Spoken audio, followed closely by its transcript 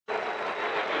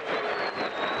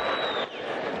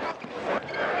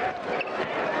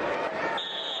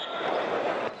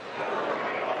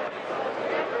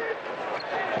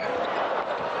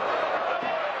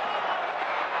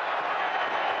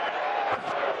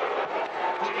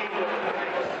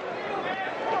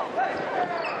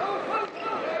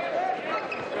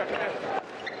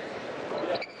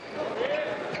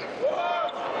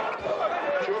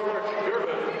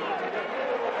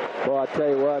Well, I tell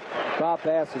you what, Bob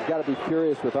Bass has got to be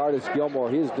furious with Artis Gilmore.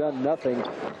 He has done nothing.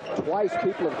 Twice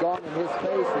people have gone in his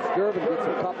face as Gervin gets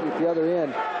a couple at the other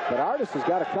end. But Artis has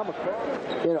got to come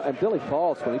across. You know, and Billy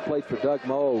Falls, when he played for Doug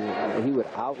Moe, he would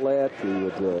outlet, he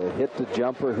would hit the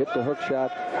jumper, hit the hook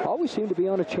shot. Always seemed to be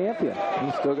on a champion.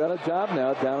 He's still got a job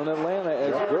now down in Atlanta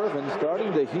as Gervin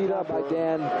starting to heat up. By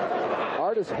Dan.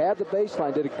 Artis had the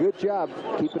baseline, did a good job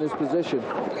keeping his position.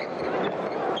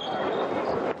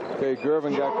 Okay,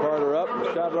 Gervin got Carter up and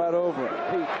shot right over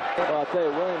him. Well, I'll tell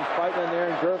you, Williams fighting in there,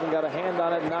 and Gervin got a hand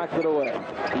on it and knocked it away.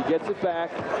 He gets it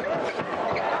back.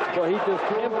 Well, he just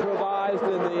improvised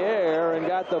in the air and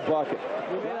got the bucket.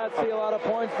 You may not see a lot of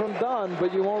points from Dunn,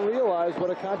 but you won't realize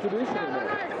what a contribution he made.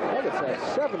 Nuggets have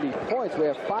 70 points. We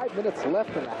have 5 minutes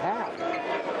left in the half.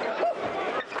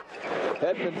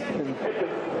 Edmondson,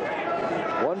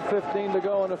 1:15 to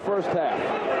go in the first half.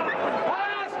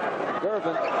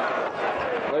 Gervin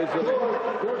plays it in.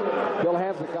 Bill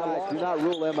Ham's the guys. Do not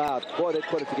rule them out. Boy, they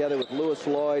put it together with Lewis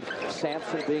Lloyd,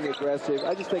 Sampson being aggressive.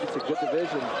 I just think it's a good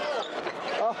division.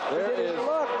 Oh, there is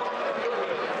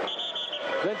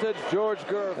vintage George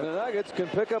Gervin. And the Nuggets can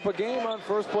pick up a game on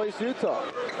first place Utah.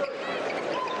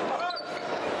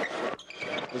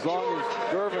 As long as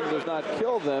Gervin does not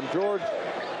kill them. George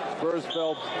Spurs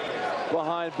fell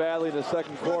behind badly in the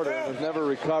second quarter and has never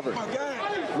recovered.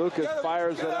 Lucas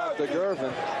fires it out to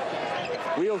Gervin.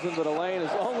 Wheels into the lane as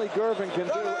only Gervin can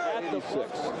do at the 6.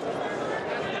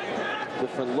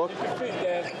 Different look. That's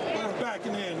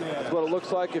what it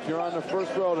looks like if you're on the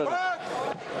first row tonight.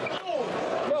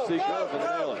 You see Gervin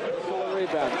nail it. Still a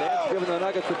rebound. Dan's giving the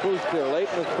Nuggets a boost here late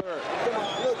in the third.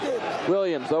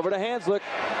 Williams over to Hanslick.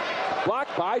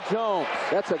 Blocked by Jones.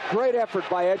 That's a great effort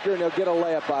by Edgar, and he'll get a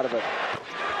layup out of it.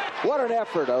 What an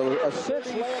effort, a cinch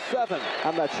layup.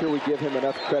 I'm not sure we give him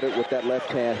enough credit with that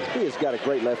left hand. He has got a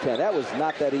great left hand. That was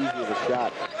not that easy of a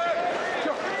shot.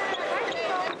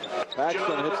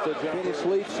 Paxton hits the jump. Phoenix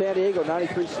leads San Diego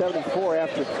 93-74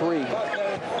 after 3.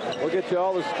 We'll get you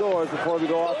all the scores before we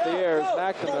go off the air. It's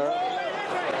McNamara.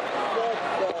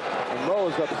 And Moe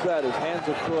is upset. His hands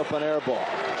have threw up an air ball.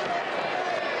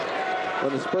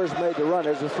 When the Spurs made the run,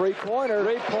 there's a three-pointer.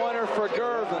 Three-pointer for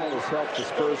Gervin. And it's helped the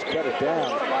Spurs cut it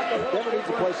down. Denver needs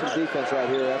to play some defense right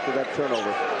here after that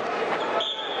turnover.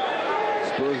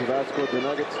 Spurs have outscored the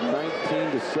Nuggets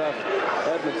 19-7.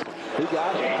 Edmondson, he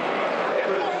got it.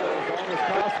 As long as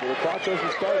possible. The clock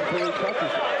doesn't start until he touches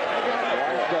it.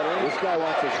 This guy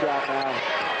wants a shot now.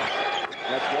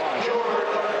 That's why.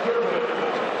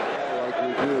 Like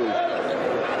we do.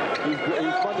 He's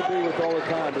fun to be with all the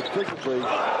time, but physically, as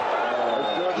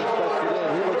Gervin steps it in,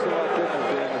 he looks a lot different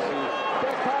than the season.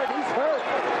 That card, he's hurt.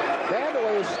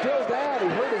 Vandeweghe is still down. He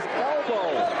hurt his elbow.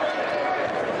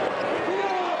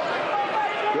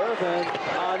 Gervin